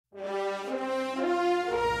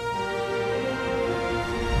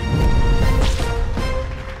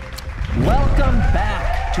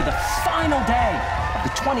final day of the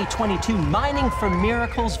 2022 Mining for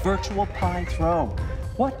Miracles virtual pie throw.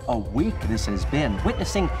 What a week this has been,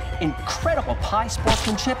 witnessing incredible pie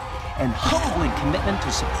sportsmanship and humbling commitment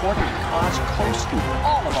to supporting a cause close to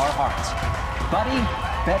all of our hearts. Buddy,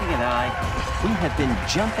 Betty, and I, we have been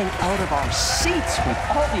jumping out of our seats with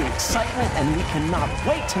all the excitement, and we cannot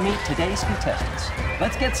wait to meet today's contestants.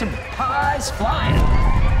 Let's get some pies flying.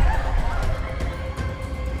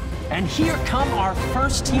 And here come our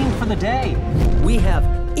first team for the day. We have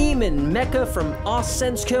Emin Meka from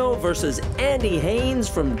Ausenco versus Andy Haynes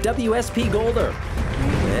from WSP Golder.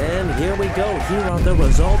 And here we go. Here are the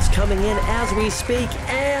results coming in as we speak.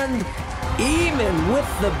 And Emin with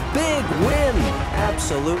the big win.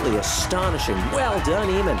 Absolutely astonishing. Well done,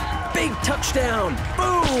 Emin. Big touchdown.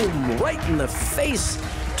 Boom! Right in the face.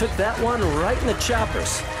 Took that one right in the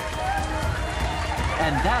choppers.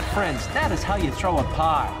 And that, friends, that is how you throw a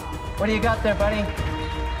pie. What do you got there, buddy?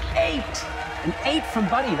 8. An 8 from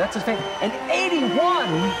Buddy. That's his favorite. An 81.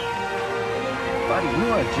 Buddy, you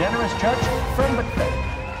are a generous judge. Firm but fair.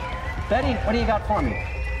 Betty, what do you got for me?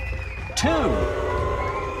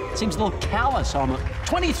 2. Seems a little callous almost.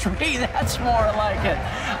 23, that's more like it.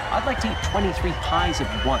 I'd like to eat 23 pies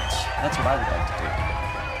at once. That's what I would like to do.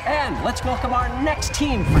 And let's welcome our next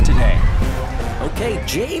team for today. Okay,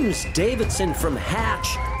 James Davidson from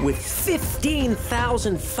Hatch with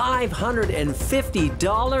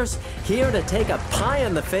 $15,550 here to take a pie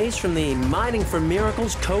in the face from the Mining for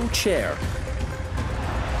Miracles co-chair.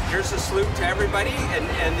 Here's a salute to everybody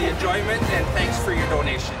and the enjoyment, and thanks for your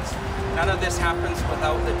donations. None of this happens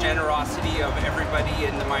without the generosity of everybody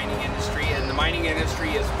in the mining industry, and the mining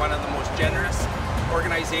industry is one of the most generous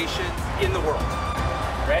organizations in the world.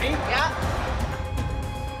 Ready? Yeah.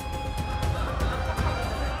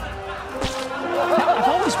 Now, I've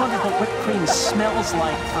always wondered what whipped cream smells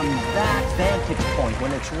like from that vantage point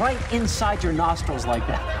when it's right inside your nostrils like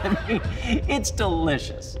that. I mean, it's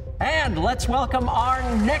delicious. And let's welcome our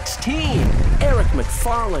next team. Eric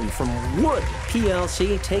MacFarlane from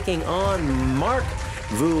WoodPLC taking on Mark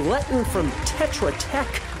Vuletin from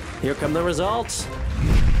TetraTech. Here come the results.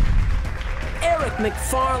 Eric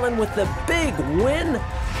MacFarlane with the big win.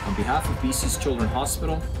 On behalf of BC's Children's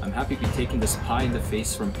Hospital, I'm happy to be taking this pie in the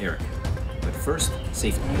face from Eric. But first,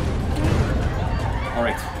 safety. All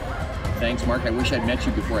right. Thanks, Mark. I wish I'd met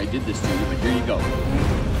you before I did this to you, but here you go.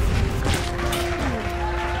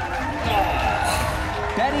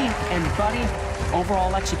 Betty and Buddy,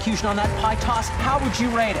 overall execution on that pie toss, how would you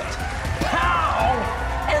rate it? Pow!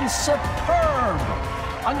 And superb!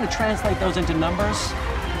 I'm going to translate those into numbers.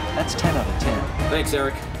 That's 10 out of 10. Thanks,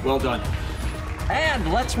 Eric. Well done. And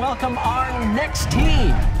let's welcome our next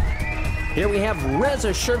team. Here we have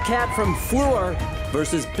Reza Sherkat from Fluor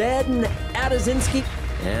versus Ben Adaszynski.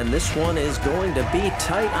 And this one is going to be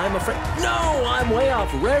tight, I'm afraid. No, I'm way off.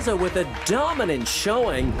 Reza with a dominant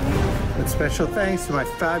showing. And special thanks to my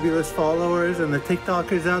fabulous followers and the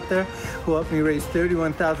TikTokers out there who helped me raise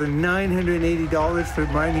 $31,980 for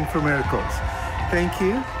Mining for Miracles. Thank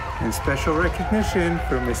you, and special recognition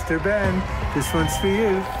for Mr. Ben. This one's for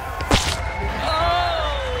you.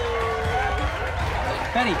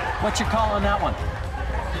 Betty, what's your call on that one?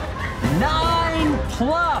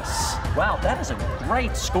 9+. Wow, that is a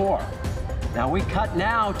great score. Now we cut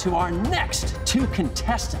now to our next 2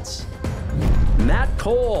 contestants. Matt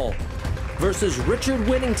Cole versus Richard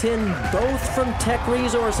Whittington, both from Teck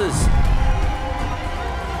Resources.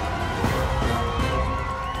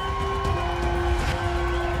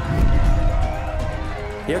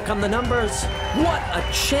 Here come the numbers. What a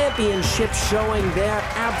championship showing there.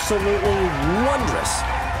 Absolutely wondrous.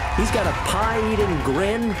 He's got a pie-eating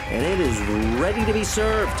grin, and it is ready to be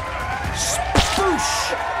served.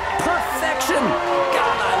 Spoosh! Perfection!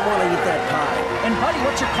 God, I want to eat that pie. And buddy,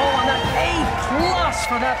 what's your call on that? A+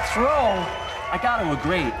 for that throw. I got to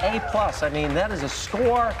agree, A+. I mean, that is a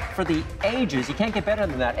score for the ages. You can't get better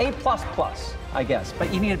than that. A++, I guess,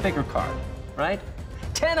 but you need a bigger card, right?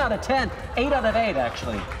 10 out of 10, 8 out of 8,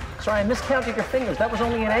 actually. Sorry, I miscounted your fingers. That was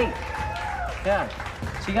only an 8. Yeah.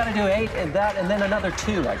 So you got to do 8 and that, and then another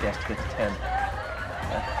 2, I guess, to get to 10.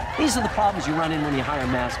 Yeah. These are the problems you run in when you hire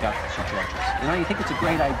mascots for judges. You know, you think it's a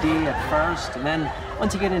great idea at first, and then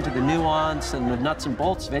once you get into the nuance and the nuts and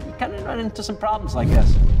bolts of it, you kind of run into some problems like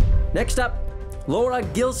this. Next up, Laura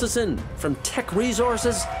Gislason from Teck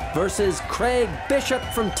Resources versus Craig Bishop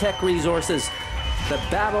from Teck Resources. The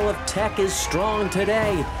battle of Teck is strong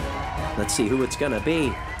today. Let's see who it's gonna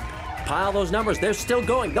be. Pile those numbers, they're still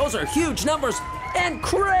going. Those are huge numbers, and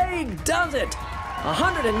Craig does it.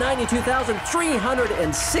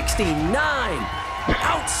 192,369.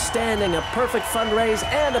 Outstanding, a perfect fundraise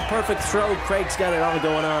and a perfect throw. Craig's got it all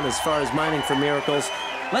going on as far as mining for miracles.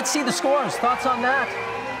 Let's see the scores. Thoughts on that?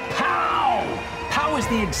 Pow! Pow is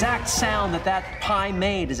the exact sound that that pie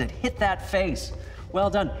made as it hit that face. Well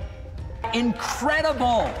done.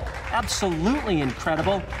 Incredible. Absolutely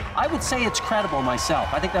incredible. I would say it's credible myself.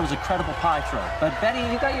 I think that was a credible pie throw. But Betty,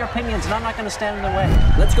 you got your opinions, and I'm not going to stand in the way.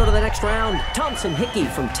 Let's go to the next round. Thompson Hickey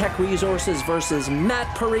from Teck Resources versus Matt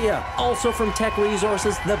Parrilla, also from Teck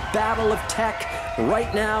Resources. The Battle of Teck.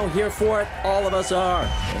 Right now, here for it, all of us are.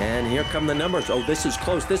 And here come the numbers. Oh, this is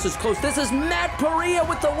close, this is close. This is Matt Parrilla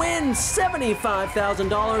with the win.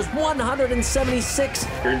 $75,000, 176.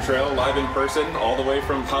 Green Trail, live in person, all the way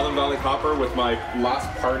from Highland Valley Copper with my last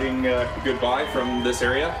parting goodbye from this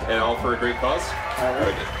area, and all for a great cause. All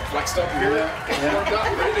right. Flexed up here. Yeah. Warmed up,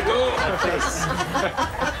 ready to go.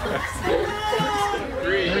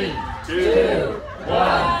 3, 2,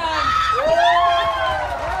 1.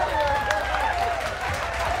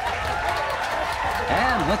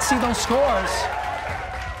 And let's see those scores.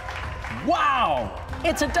 Wow,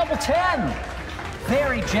 it's a double 10.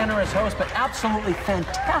 Very generous host, but absolutely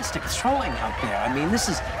fantastic throwing out there. I mean, this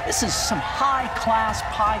is some high-class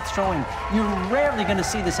pie throwing. You're rarely going to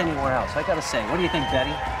see this anywhere else, I got to say. What do you think,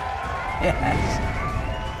 Betty?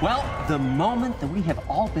 Yes. Well, the moment that we have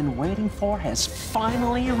all been waiting for has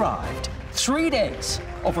finally arrived. 3 days,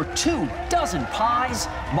 over 24 pies,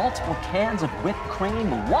 multiple cans of whipped cream,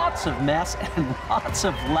 lots of mess, and lots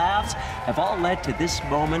of laughs have all led to this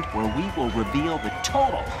moment where we will reveal the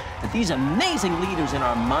total that these amazing leaders in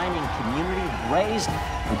our mining community have raised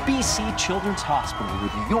for BC Children's Hospital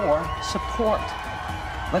with your support.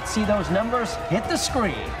 Let's see those numbers hit the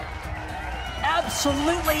screen.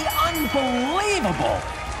 Absolutely unbelievable.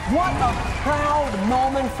 What a proud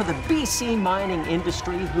moment for the BC mining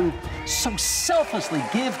industry, who so selflessly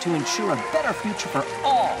give to ensure a better future for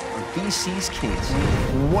all of BC's kids.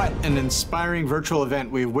 What an inspiring virtual event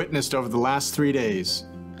we've witnessed over the last 3 days.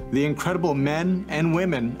 The incredible men and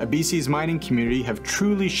women of BC's mining community have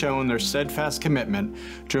truly shown their steadfast commitment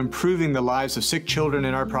to improving the lives of sick children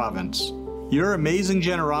in our province. Your amazing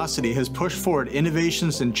generosity has pushed forward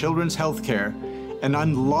innovations in children's healthcare and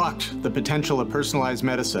unlocked the potential of personalized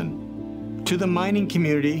medicine. To the mining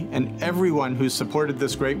community and everyone who's supported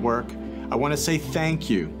this great work, I want to say thank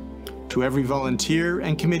you. To every volunteer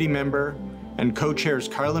and committee member, and co-chairs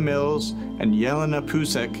Carla Mills and Yelena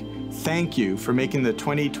Pusek, thank you for making the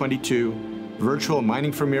 2022 virtual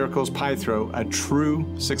Mining for Miracles Pie Throw a true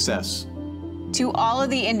success. To all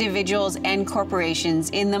of the individuals and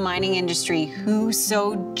corporations in the mining industry who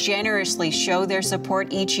so generously show their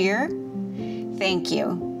support each year, thank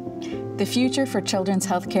you. The future for children's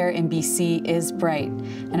healthcare in BC is bright,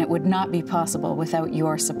 and it would not be possible without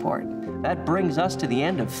your support. That brings us to the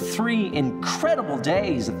end of 3 incredible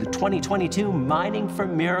days of the 2022 Mining for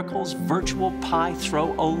Miracles Virtual Pie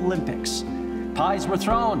Throw Olympics. Pies were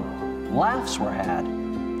thrown, laughs were had,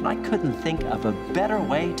 and I couldn't think of a better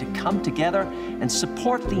way to come together and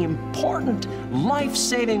support the important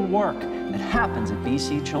life-saving work that happens at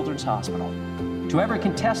BC Children's Hospital. To every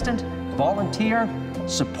contestant, volunteer,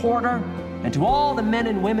 supporter, and to all the men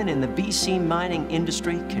and women in the BC mining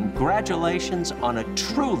industry, congratulations on a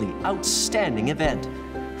truly outstanding event.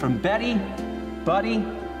 From Betty, Buddy,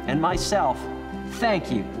 and myself,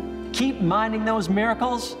 thank you. Keep mining those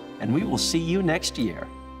miracles, and we will see you next year.